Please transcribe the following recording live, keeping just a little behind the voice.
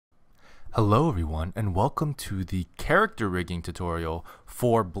Hello everyone and welcome to the character rigging tutorial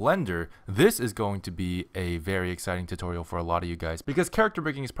for Blender. This is going to be a very exciting tutorial for a lot of you guys because character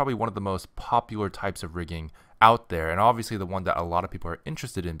rigging is probably one of the most popular types of rigging out there, and obviously the one that a lot of people are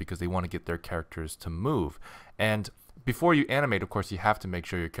interested in because they want to get their characters to move. And before you animate, of course, you have to make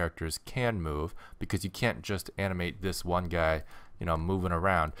sure your characters can move because you can't just animate this one guy, moving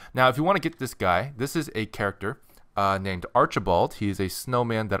around. Now, if you want to get this guy, this is a character named Archibald. He is a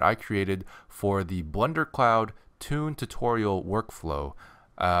snowman that I created for the Blender Cloud Toon tutorial workflow.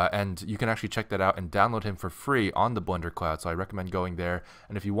 And you can actually check that out and download him for free on the Blender Cloud. So I recommend going there.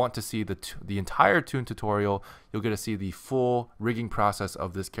 And if you want to see the entire Toon tutorial, you'll get to see the full rigging process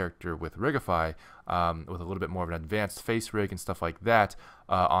of this character with Rigify, with a little bit more of an advanced face rig and stuff like that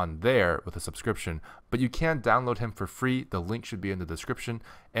on there with a subscription. But you can download him for free. The link should be in the description.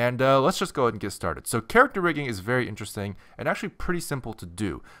 And let's just go ahead and get started. So character rigging is very interesting and actually pretty simple to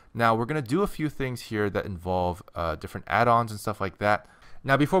do. Now we're going to do a few things here that involve different add-ons and stuff like that.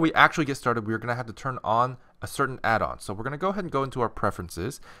 Now, before we actually get started, we're going to have to turn on a certain add-on. So we're going to go ahead and go into our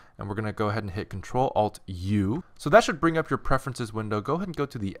preferences, and we're going to go ahead and hit Control-Alt-U. So that should bring up your preferences window. Go ahead and go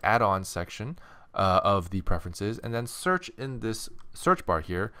to the add-on section of the preferences, and then search in this search bar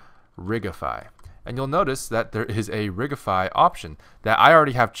here, Rigify. And you'll notice that there is a Rigify option that I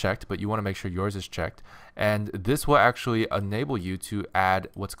already have checked, but you want to make sure yours is checked. And this will actually enable you to add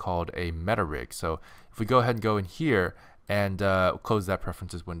what's called a meta rig. So if we go ahead and go in here, and close that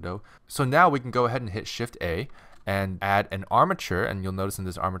preferences window. So now we can go ahead and hit Shift A and add an armature, and you'll notice in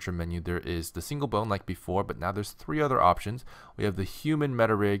this armature menu there is the single bone like before, but now there's three other options. We have the human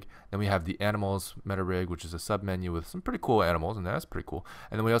meta rig, then we have the animals meta rig, which is a sub menu with some pretty cool animals, and that's pretty cool.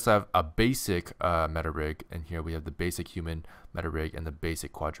 And then we also have a basic meta rig, and here we have the basic human meta rig and the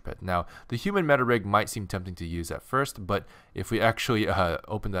basic quadruped. Now the human meta rig might seem tempting to use at first, but if we actually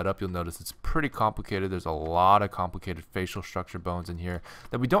open that up, you'll notice it's pretty complicated. There's a lot of complicated facial structure bones in here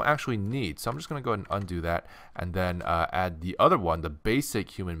that we don't actually need. So I'm just going to go ahead and undo that and then add the other one, the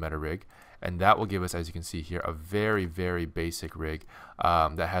basic human meta rig, and that will give us, as you can see here, a very, very basic rig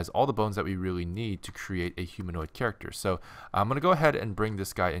that has all the bones that we really need to create a humanoid character. So I'm going to go ahead and bring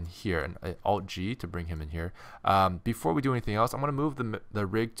this guy in here, and Alt-G to bring him in here. Before we do anything else, I'm going to move the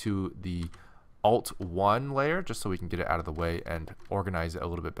rig to the Alt-1 layer just so we can get it out of the way and organize it a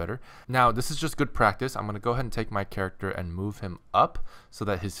little bit better. Now, this is just good practice. I'm going to go ahead and take my character and move him up so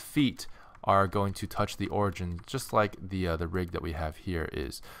that his feet are going to touch the origin, just like the rig that we have here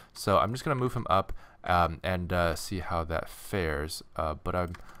is. So I'm just going to move him up and see how that fares. But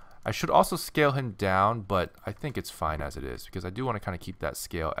I should also scale him down, but I think it's fine as it is because I do want to kind of keep that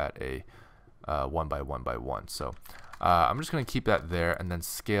scale at a 1 by 1 by 1. So I'm just going to keep that there and then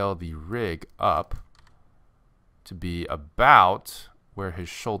scale the rig up to be about where his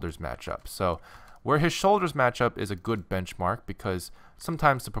shoulders match up. So where his shoulders match up is a good benchmark because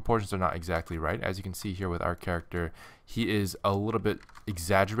sometimes the proportions are not exactly right. As you can see here with our character, he is a little bit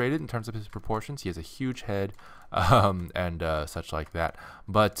exaggerated in terms of his proportions. He has a huge head and such like that.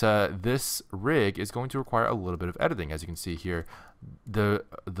 But this rig is going to require a little bit of editing. As you can see here, the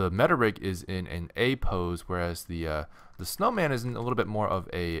meta rig is in an A pose, whereas the snowman is in a little bit more of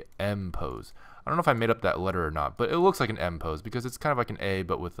a M pose. I don't know if I made up that letter or not, but it looks like an M pose because it's kind of like an A,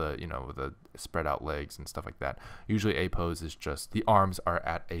 but with a with a spread out legs and stuff like that. Usually A pose is just the arms are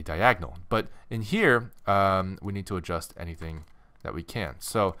at a diagonal, but in here we need to adjust anything that we can.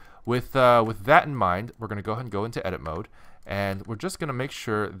 So with that in mind, we're going to go ahead and go into edit mode, and we're just going to make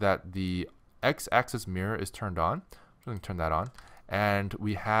sure that the x-axis mirror is turned on. I'm going to turn that on, and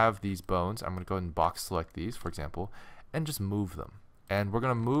we have these bones. I'm going to go ahead and box select these, for example, and just move them. And we're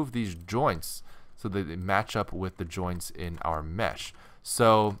going to move these joints so that they match up with the joints in our mesh.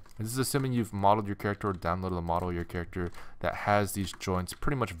 So this is assuming you've modeled your character or downloaded a model of your character that has these joints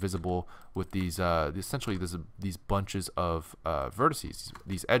pretty much visible with these essentially these bunches of vertices,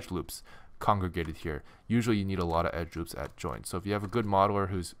 these edge loops congregated here. Usually you need a lot of edge loops at joints. So if you have a good modeler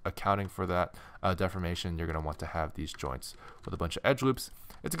who's accounting for that deformation, you're going to want to have these joints with a bunch of edge loops.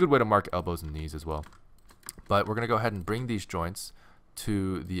 It's a good way to mark elbows and knees as well. But we're going to go ahead and bring these joints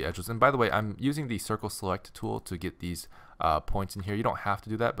to the edges. And by the way, I'm using the circle select tool to get these points in here. You don't have to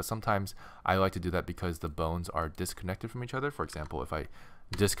do that, but sometimes I like to do that because the bones are disconnected from each other. For example, if I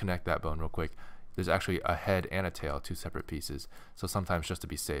disconnect that bone real quick, there's actually a head and a tail, two separate pieces. So sometimes just to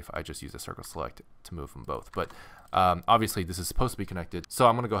be safe, I just use a circle select to move them both. But obviously this is supposed to be connected, so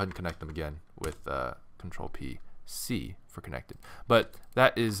I'm going to go ahead and connect them again with Control P C for connected. But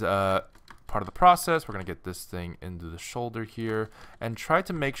that is part of the process. We're going to get this thing into the shoulder here and try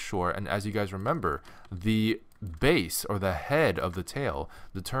to make sure, and as you guys remember, the base or the head of the tail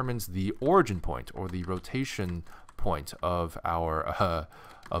determines the origin point or the rotation point of our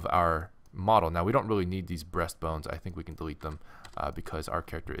model. Now we don't really need these breastbones. I think we can delete them because our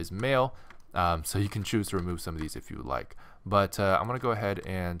character is male. So you can choose to remove some of these if you would like. But I'm going to go ahead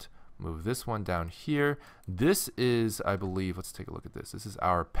and move this one down here. This is, I believe, let's take a look at this. This is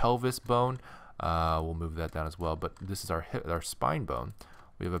our pelvis bone. We'll move that down as well. But this is our spine bone.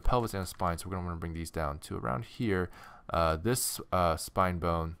 We have a pelvis and a spine, so we're going to want to bring these down to around here. This spine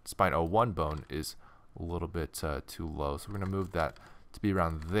bone, spine 01 bone, is a little bit too low, so we're going to move that to be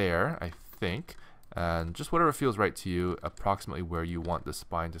around there, I think. And just whatever feels right to you, approximately where you want the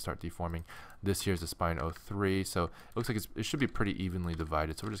spine to start deforming. This here is the spine 03, so it looks like it should be pretty evenly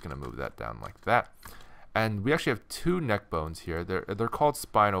divided, so we're just going to move that down like that. And we actually have two neck bones here. They're called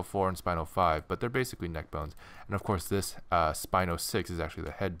spine 04 and spine 05, but they're basically neck bones. And of course this spine 06 is actually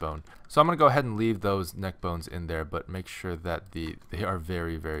the head bone. So I'm going to go ahead and leave those neck bones in there, but make sure that they are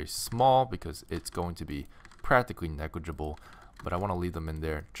very, very small because it's going to be practically negligible. But I want to leave them in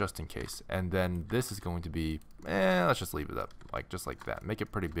there just in case. And then this is going to be, let's just leave it up, just like that. Make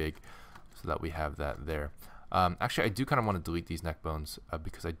it pretty big so that we have that there. Actually, I do kind of want to delete these neck bones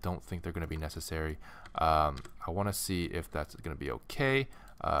because I don't think they're going to be necessary. I want to see if that's going to be okay.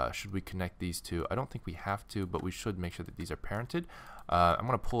 Should we connect these two? I don't think we have to, but we should make sure that these are parented. I'm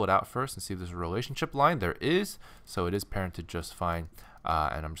going to pull it out first and see if there's a relationship line. There is, so it is parented just fine.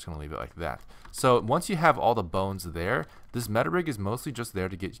 And I'm just going to leave it like that. So once you have all the bones there, this meta rig is mostly just there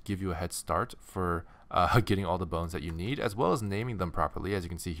to give you a head start for getting all the bones that you need, as well as naming them properly. As you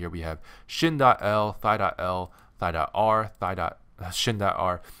can see here, we have shin.l, thigh.l, thigh.r,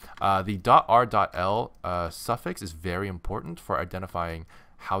 shin.r. The .r.l suffix is very important for identifying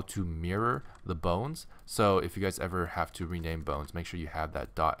how to mirror the bones. So if you guys ever have to rename bones, make sure you have that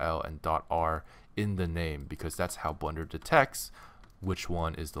 .l and .r in the name, because that's how Blender detects which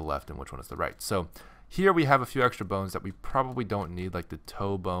one is the left and which one is the right. So here we have a few extra bones that we probably don't need, like the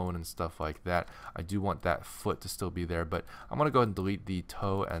toe bone and stuff like that. I do want that foot to still be there, but I'm going to go ahead and delete the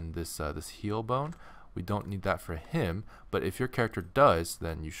toe and this heel bone. We don't need that for him, but if your character does,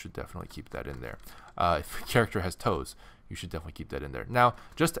 then you should definitely keep that in there. If your character has toes, you should definitely keep that in there. Now,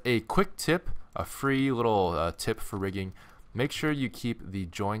 just a quick tip, a free little tip for rigging. Make sure you keep the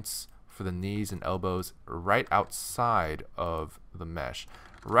joints for the knees and elbows right outside of the mesh,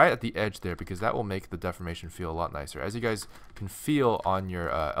 right at the edge there, because that will make the deformation feel a lot nicer. As you guys can feel on your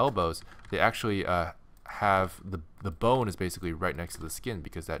elbows, they actually have the bone is basically right next to the skin,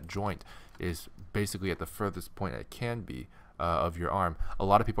 because that joint is basically at the furthest point it can be of your arm. A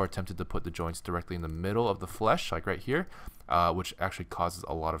lot of people are tempted to put the joints directly in the middle of the flesh, like right here, which actually causes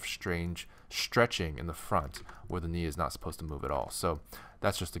a lot of strange stretching in the front where the knee is not supposed to move at all. So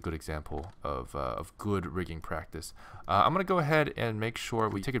that's just a good example of good rigging practice. I'm going to go ahead and make sure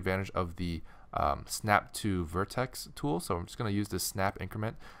we take advantage of the snap to vertex tool. So I'm just going to use this snap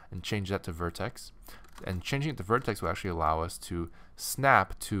increment and change that to vertex. And changing it to vertex will actually allow us to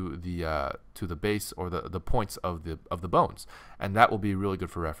snap to the base or the points of the bones, and that will be really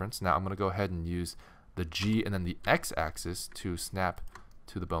good for reference. Now I'm going to go ahead and use the G and then the X axis to snap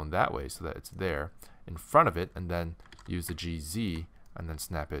to the bone that way, so that it's there in front of it, and then use the GZ and then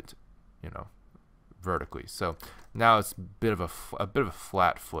snap it, vertically. So now it's a bit of a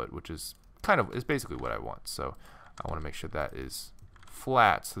flat foot, which is basically what I want. So I want to make sure that is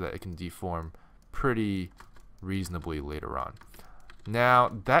flat so that it can deform pretty reasonably later on. Now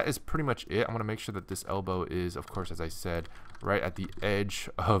that is pretty much it. I'm going to make sure that this elbow is, of course, as I said, right at the edge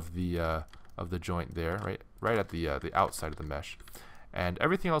of the joint there, right at the outside of the mesh, and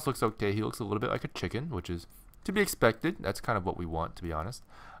everything else looks okay. He looks a little bit like a chicken, which is to be expected. That's kind of what we want, to be honest.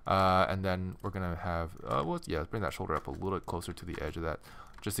 And then we're gonna have let's bring that shoulder up a little bit closer to the edge of that,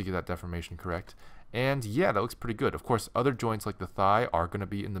 just to get that deformation correct. And yeah, that looks pretty good. Of course, other joints like the thigh are going to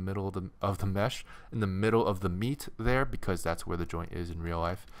be in the middle of the mesh, in the middle of the meat there, because that's where the joint is in real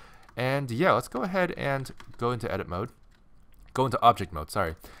life. And yeah, let's go ahead and go into edit mode, go into object mode,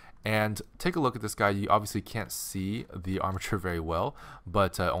 sorry, and take a look at this guy. You obviously can't see the armature very well,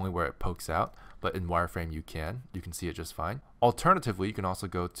 but only where it pokes out. But in wireframe you can see it just fine. Alternatively, you can also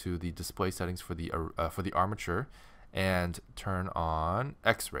go to the display settings for the armature and turn on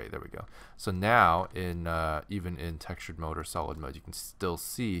X-ray. There we go. So now in even in textured mode or solid mode, you can still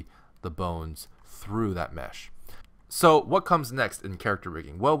see the bones through that mesh. So what comes next in character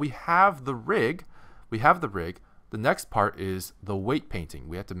rigging? Well, we have the rig. The next part is the weight painting.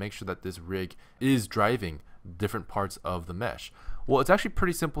 We have to make sure that this rig is driving different parts of the mesh. Well, it's actually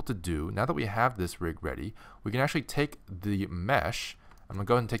pretty simple to do. Now that we have this rig ready, we can actually take the mesh I'm going to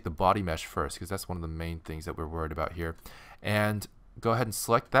go ahead and take the body mesh first because that's one of the main things that we're worried about here. And go ahead and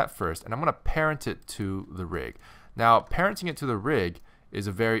select that first. And I'm going to parent it to the rig. Now, parenting it to the rig is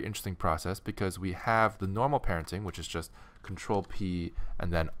a very interesting process because we have the normal parenting, which is just Control P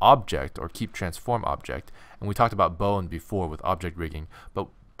and then object or keep transform object. And we talked about bone before with object rigging. But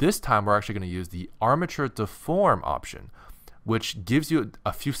this time we're actually going to use the armature deform option, which gives you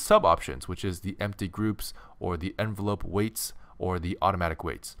a few sub options, which is the empty groups or the envelope weights or the automatic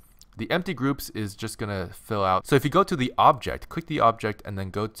weights. The empty groups is just going to fill out. So if you go to the object, click the object and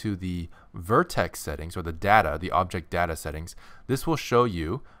then go to the vertex settings or the data, the object data settings, this will show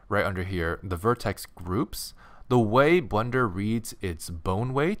you right under here the vertex groups. The way Blender reads its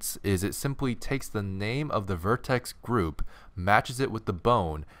bone weights is it simply takes the name of the vertex group, matches it with the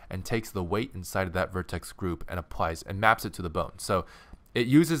bone, and takes the weight inside of that vertex group and applies and maps it to the bone. So it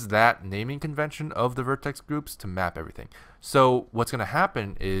uses that naming convention of the vertex groups to map everything. So what's going to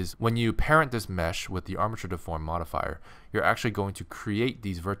happen is when you parent this mesh with the armature deform modifier, you're actually going to create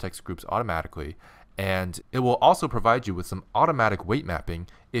these vertex groups automatically, and it will also provide you with some automatic weight mapping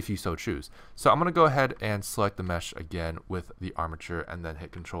if you so choose. So I'm going to go ahead and select the mesh again with the armature and then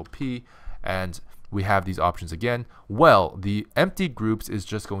hit Control P, and we have these options again. Well, the empty groups is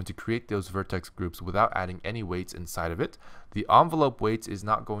just going to create those vertex groups without adding any weights inside of it. The envelope weights is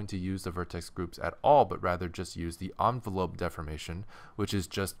not going to use the vertex groups at all, but rather just use the envelope deformation, which is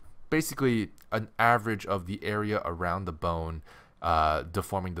just basically an average of the area around the bone,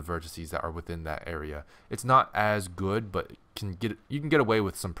 deforming the vertices that are within that area. It's not as good, but you can get away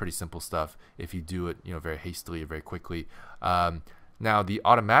with some pretty simple stuff if you do it, very hastily or very quickly. Now the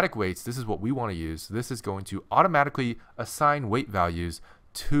automatic weights, this is what we want to use. This is going to automatically assign weight values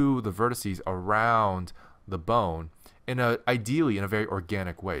to the vertices around the bone ideally in a very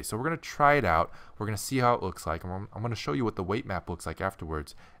organic way. So we're going to try it out. We're going to see how it looks like. I'm going to show you what the weight map looks like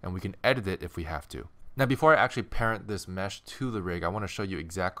afterwards, and we can edit it if we have to. Now before I actually parent this mesh to the rig, I want to show you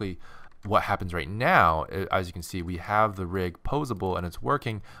exactly what happens right now. As you can see, we have the rig posable and it's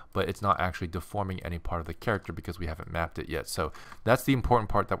working, but it's not actually deforming any part of the character because we haven't mapped it yet. So that's the important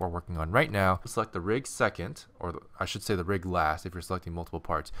part that we're working on right now. Select the rig second, or I should say the rig last if you're selecting multiple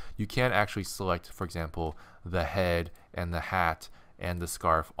parts. You can actually select, for example, the head and the hat and the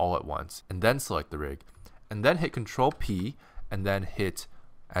scarf all at once, and then select the rig. And then hit Control P, and then hit,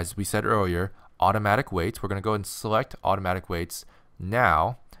 as we said earlier, automatic weights. We're going to go and select automatic weights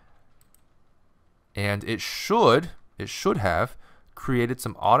now. And it should have created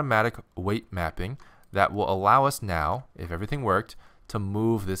some automatic weight mapping that will allow us now, if everything worked, to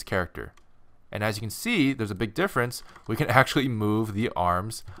move this character. And as you can see, there's a big difference. We can actually move the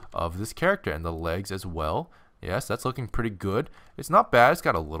arms of this character and the legs as well. Yes, that's looking pretty good. It's not bad. It's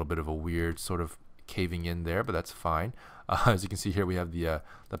got a little bit of a weird sort of caving in there, but that's fine. As you can see here, we have the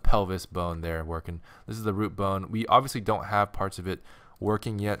pelvis bone there working. This is the root bone. We obviously don't have parts of it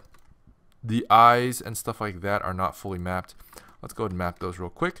working yet. The eyes and stuff like that are not fully mapped. Let's go ahead and map those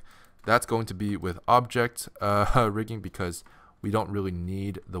real quick. That's going to be with object rigging because we don't really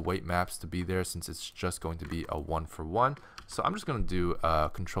need the weight maps to be there since it's just going to be a 1-for-1. So I'm just going to do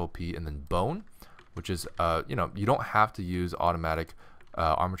Control P and then bone, which is, you don't have to use automatic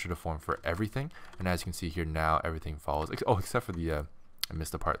armature deform for everything. And as you can see here now, everything follows. Oh, except for the, I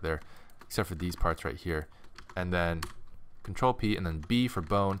missed a part there, except for these parts right here. And then Control P and then B for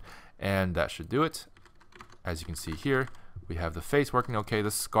bone. And that should do it. As you can see here, we have the face working okay.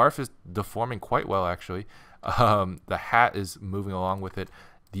 The scarf is deforming quite well, actually. The hat is moving along with it.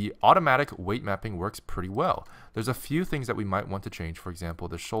 The automatic weight mapping works pretty well. There's a few things that we might want to change. For example,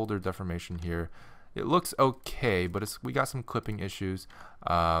 the shoulder deformation here. It looks okay, but we got some clipping issues. What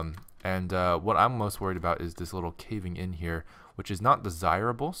I'm most worried about is this little caving in here, which is not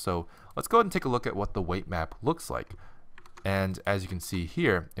desirable. So let's go ahead and take a look at what the weight map looks like. And as you can see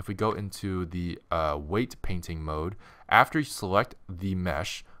here, if we go into the weight painting mode, after you select the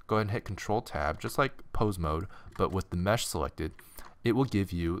mesh, go ahead and hit Control Tab, just like pose mode, but with the mesh selected, it will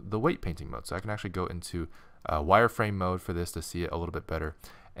give you the weight painting mode. So I can actually go into wireframe mode for this to see it a little bit better.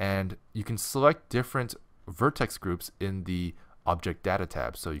 And you can select different vertex groups in the object data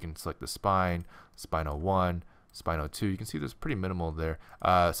tab. So you can select the spine, spine 01, spine 02. You can see there's pretty minimal there.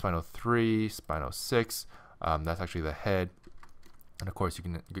 Spine 03, spine 06. That's actually the head, and of course you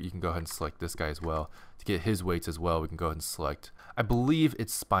can go ahead and select this guy as well to get his weights as well. We can go ahead and select, I believe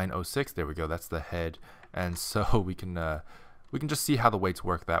it's spine 06. There we go. That's the head, and so we can just see how the weights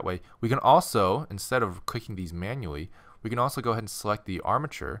work that way. We can also, instead of clicking these manually, we can also go ahead and select the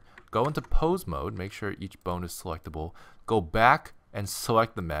armature, go into pose mode, make sure each bone is selectable, go back and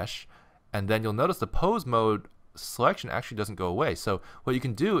select the mesh, and then you'll notice the pose mode selection actually doesn't go away. So what you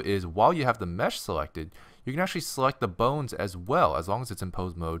can do is, while you have the mesh selected, you can actually select the bones as well, as long as it's in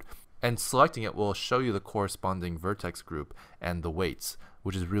pose mode, and selecting it will show you the corresponding vertex group and the weights,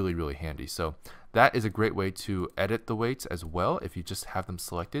 which is really, really handy. So that is a great way to edit the weights as well. If you just have them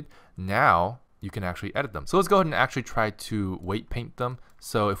selected, now you can actually edit them. So let's go ahead and actually try to weight paint them.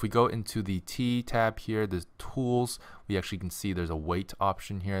 So if we go into the T tab here, there's tools, we actually can see there's a weight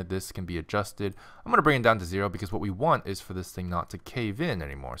option here. This can be adjusted. I'm gonna bring it down to 0 because what we want is for this thing not to cave in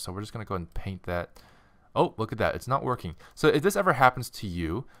anymore. So we're just gonna go ahead and paint that. Oh, look at that, it's not working. So if this ever happens to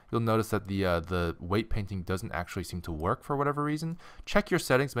you, you'll notice that the weight painting doesn't actually seem to work for whatever reason. Check your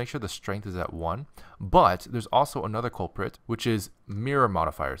settings, make sure the strength is at 1. But there's also another culprit, which is mirror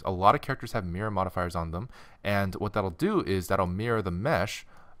modifiers. A lot of characters have mirror modifiers on them, and what that'll do is that'll mirror the mesh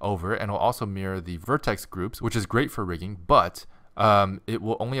over, and it'll also mirror the vertex groups, which is great for rigging, but it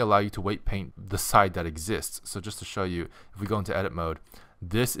will only allow you to weight paint the side that exists. So just to show you, if we go into edit mode,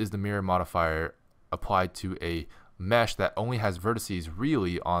 this is the mirror modifier applied to a mesh that only has vertices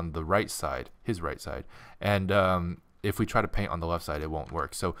really on the right side, his right side, and if we try to paint on the left side, it won't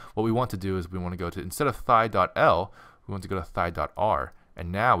work. So what we want to do is we want to go to, instead of thigh.l, we want to go to thigh.r,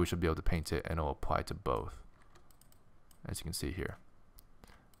 and now we should be able to paint it, and it'll apply to both, as you can see here.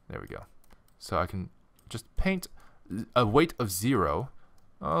 There we go. So I can just paint a weight of 0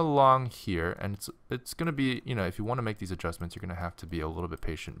 along here, and it's gonna be, you know, if you want to make these adjustments, you're gonna have to be a little bit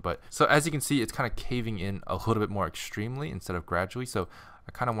patient. But so as you can see, it's kind of caving in a little bit more extremely instead of gradually. So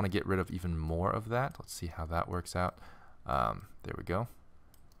I kind of want to get rid of even more of that. Let's see how that works out. There we go.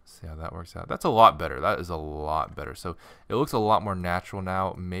 See how that works out. That's a lot better. That is a lot better. So it looks a lot more natural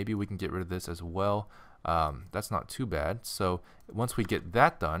now. Maybe we can get rid of this as well. That's not too bad. So once we get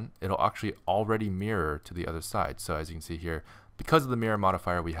that done, it'll actually already mirror to the other side. So as you can see here, because of the mirror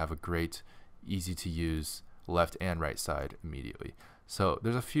modifier, we have a great, easy to use left and right side immediately. So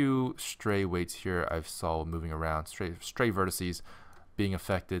there's a few stray weights here I saw moving around, stray vertices being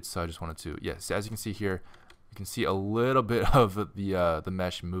affected. So I just wanted to, yes, as you can see here, you can see a little bit of the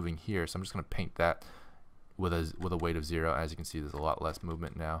mesh moving here. So I'm just going to paint that with a weight of 0. As you can see, there's a lot less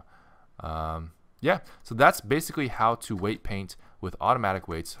movement now. Yeah, so that's basically how to weight paint with automatic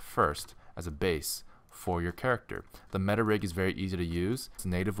weights first as a base for your character. The meta rig is very easy to use. It's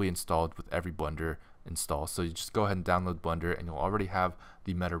natively installed with every Blender install. So you just go ahead and download Blender, and you'll already have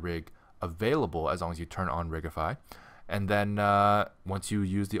the meta rig available as long as you turn on Rigify. And then once you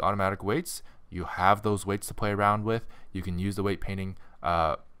use the automatic weights, you have those weights to play around with. You can use the weight painting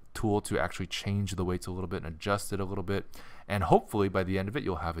tool to actually change the weights a little bit and adjust it a little bit, and hopefully by the end of it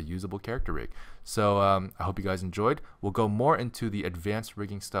you'll have a usable character rig. So I hope you guys enjoyed. We'll go more into the advanced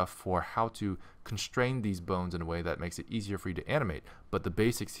rigging stuff for how to constrain these bones in a way that makes it easier for you to animate, but the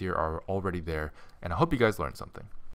basics here are already there, and I hope you guys learned something.